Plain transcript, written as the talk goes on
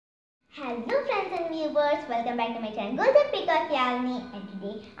Hello friends and viewers, welcome back to my channel Golden Peacock Yalini, and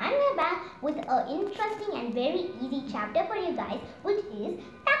today I'm back with an interesting and very easy chapter for you guys, which is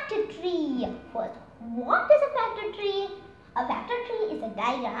factor tree. First, what is a factor tree? A factor tree is a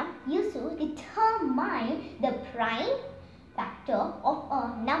diagram used to determine the prime factor of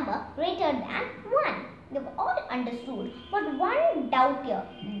a number greater than 1. You've all understood, but one doubt here,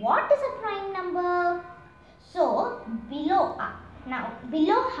 what is a prime number? So below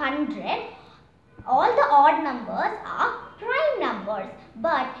 100, all the odd numbers are prime numbers,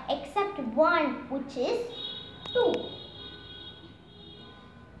 but except one, which is 2.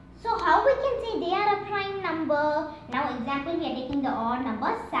 So how we can say they are a prime number? Now example, we are taking the odd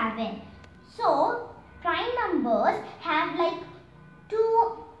number 7. So prime numbers have like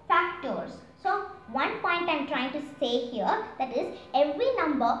 2 factors. So one point I am trying to say here, that is every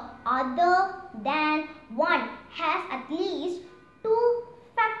number other than 1 has at least 2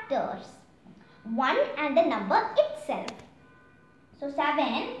 factors. 1 and the number itself. So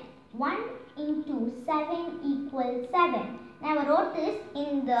 1 into 7 equals 7. Now I wrote this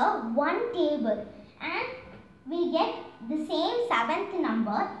in the 1 table and we get the same 7th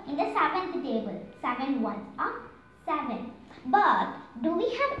number in the 7th table. 7 ones are 7. But do we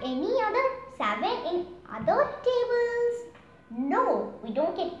have any other 7 in other tables? No, we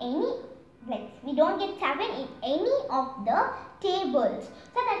don't get any. We don't get 7 in any of the tables.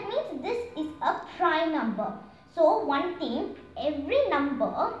 So that means this is a prime number. So one thing, every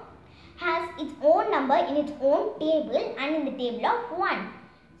number has its own number in its own table and in the table of 1.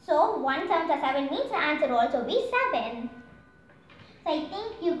 So 1 7 plus 7 means the answer will also be 7. So I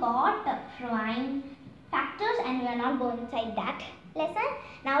think you got the prime factors and we are not going inside that lesson.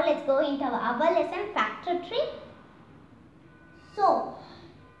 Now let's go into our other lesson, factor tree. So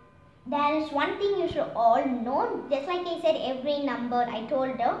there is one thing you should all know, just like I said, every number I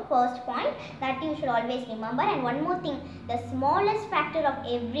told the first point that you should always remember. And one more thing, the smallest factor of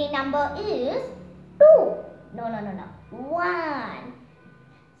every number is 2. No. 1.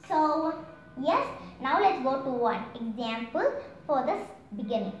 So yes, now let's go to one example for this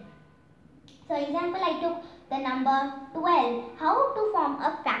beginning. So example, I took the number 12. How to form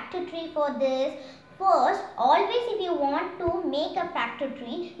a factor tree for this? First, always if you want to make a factor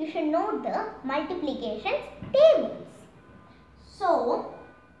tree, you should know the multiplications tables. So,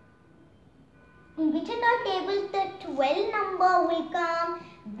 in which of the tables the 12 number will come?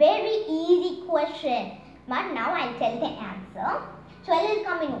 Very easy question. But now I'll tell the answer. 12 will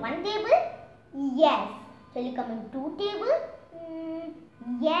come in one table? Yes. 12 will come in two table?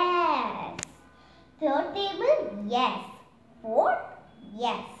 Yes. Third table? Yes. Fourth?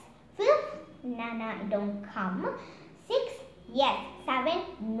 Yes. Fifth? Nah, don't come. 6? Yes. 7?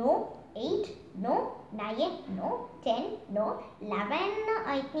 No. 8? No. 9? No. 10? No. 11?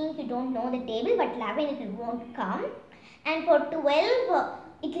 I think you don't know the table, but 11 it won't come. And for 12,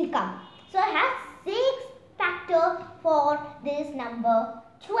 it will come. So I have 6 factor for this number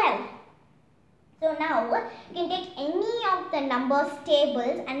 12. So now you can take any of the numbers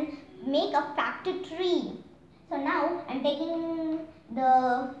tables and make a factor tree. So now I am taking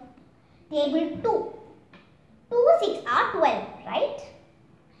the table 2. 2 6 are 12, right?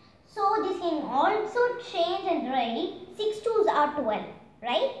 So this can also change and write 6 2s are 12,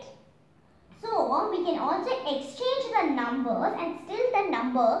 right? So we can also exchange the numbers and still the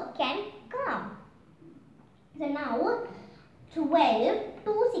number can come. So now 12,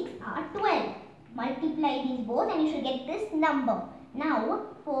 2 6 are 12. Multiply these both and you should get this number. Now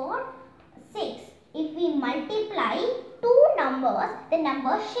for 6, if we multiply 2 numbers, the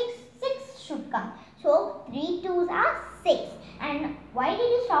number 6 should come. So 3 2s are 6. And why did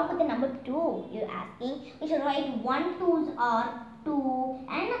you stop with the number 2? You're asking. We should write 1 2s are 2,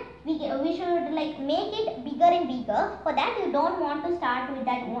 and we should like make it bigger and bigger. For that you don't want to start with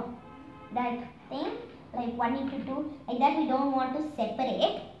that thing like 1 into 2, like that we don't want to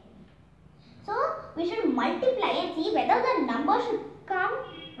separate. So we should multiply and see whether the number should come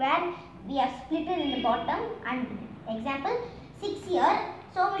where we have split it in the bottom. And example 6 here.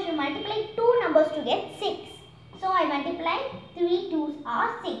 So we should multiply 2 numbers to get 6. So I multiply 3 2s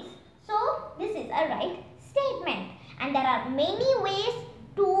are 6. So this is a right statement. And there are many ways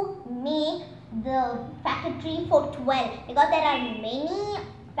to make the factor tree for 12 because there are many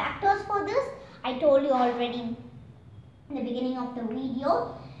factors for this. I told you already in the beginning of the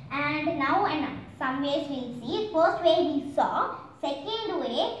video. And now in some ways we'll see. First way we saw. Second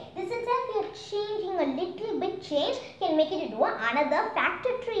way, this itself we are changing a little bit change, can make it into another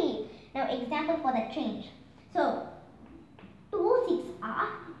factor tree. Now example for the change. So 2 6 are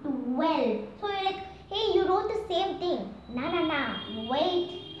 12. So you're like, hey, you wrote the same thing. Nah.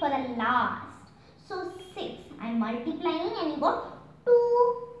 Wait. for the last. So 6. I'm multiplying and you got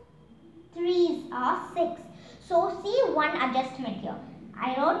 2 3s are 6. So see one adjustment here.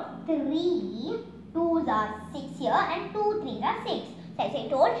 I wrote 3 2s are 6 here and 2 3s are 6. So as I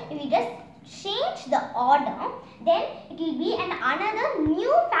told, if you just change the order, then it will be another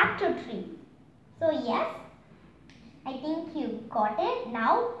new factor tree. So yes, I think you got it.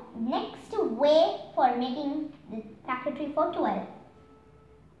 Now next way for making the factor tree for 12.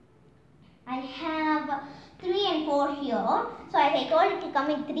 I have 3 and 4 here. So as I told, it will come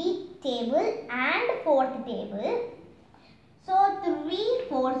in 3 table and 4th table. So 3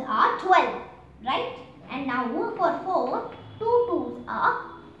 4s are 12, right? And now for 4, 2 2s are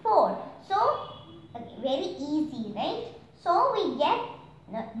 4. So very easy, right? So we get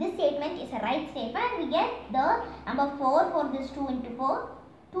this statement is a right statement. We get the number 4 for this 2 into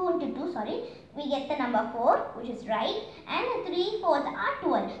 2, sorry. We get the number 4, which is right, and 3 4s are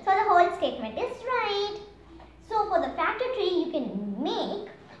 12. So the whole statement is right. So for the factor tree, you can make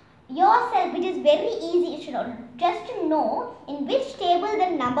yourself, which is very easy. You should just know in which table the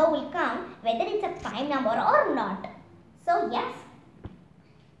number will come, whether it's a prime number or not. So yes,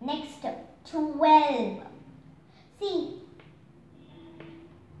 next 12. See,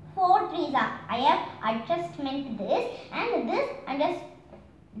 4 3s are, I have adjustment this and this, and just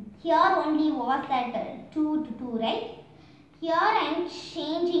here only was that 2 to 2, right? Here I am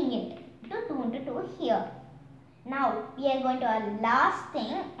changing it to 2 into 2 here. Now we are going to our last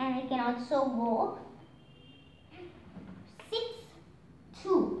thing, and it can also go 6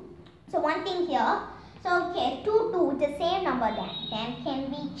 2. So one thing here. So okay, 2 2 is the same number then can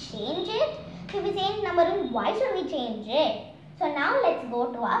we change it? If we same number, why should we change it? So now let's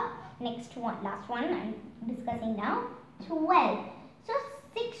go to our next one, last one I'm discussing now. 12. So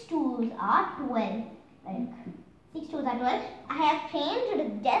 6 2s are 12. Like 6 2s are 12. I have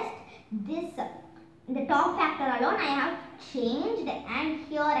changed just this. The top factor alone I have changed, and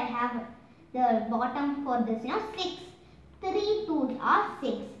here I have the bottom for this, 6. 3 2s are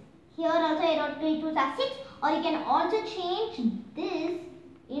 6. Here also I wrote 3 2s are 6, or you can also change this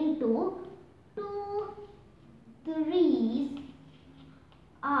into 2 3s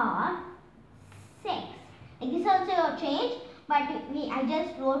are 6. Like this also you have changed, but I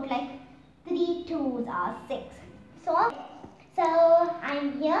just wrote like 3 2s are 6. So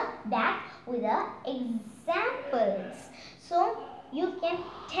I'm here back with the examples, so you can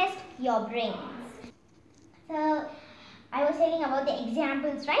test your brains. So I was telling about the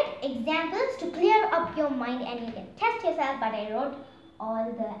examples, right? Examples to clear up your mind and you can test yourself, but I wrote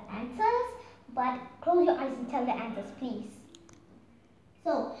all the answers, but close your eyes and tell the answers, please.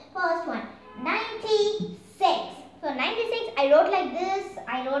 So first one, 96. So 96 I wrote like this.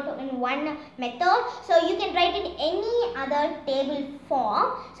 I wrote in one method. So you can write in any other table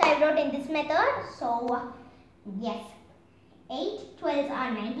form. So I wrote in this method. So yes, 8 12s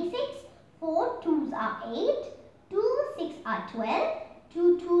are 96. 4 2s are 8. 2 6 are 12.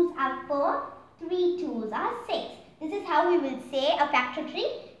 2 2s are 4. 3 2s are 6. This is how we will say a factor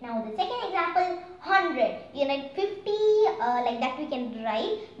tree. Now the second example, 100. You know, 50 like that we can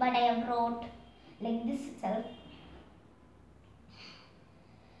write, but I have wrote like this itself.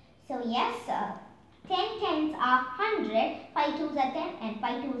 So yes, 10 10s are 100, 5 2s are 10 and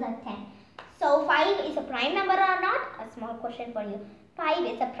 5 2s are 10. So 5 is a prime number or not? A small question for you. 5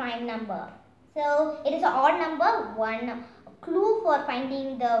 is a prime number. So it is an odd number. One clue for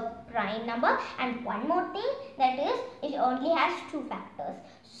finding the prime number, and one more thing, that is it only has 2 factors.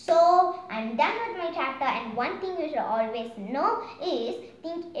 So I'm done with my chapter, and one thing you should always know is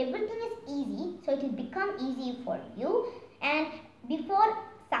think everything is easy, so it will become easy for you, and before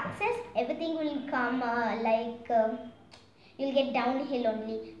success everything will come you'll get downhill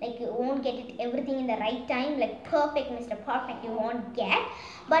only, like you won't get it everything in the right time, like perfect Mr. Perfect you won't get,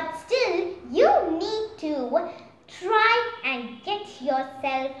 but still you need to try and get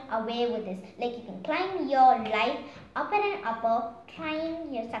yourself away with this. Like you can climb your life upper and upper,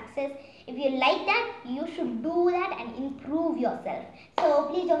 trying your success. If you like that, you should do that and improve yourself. So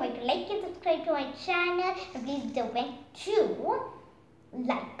please don't forget to like and subscribe to my channel, and please don't forget to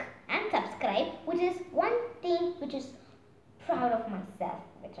like and subscribe, which is one thing which is proud of myself,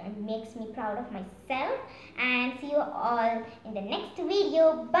 which makes me proud of myself. And see you all in the next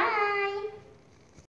video. Bye.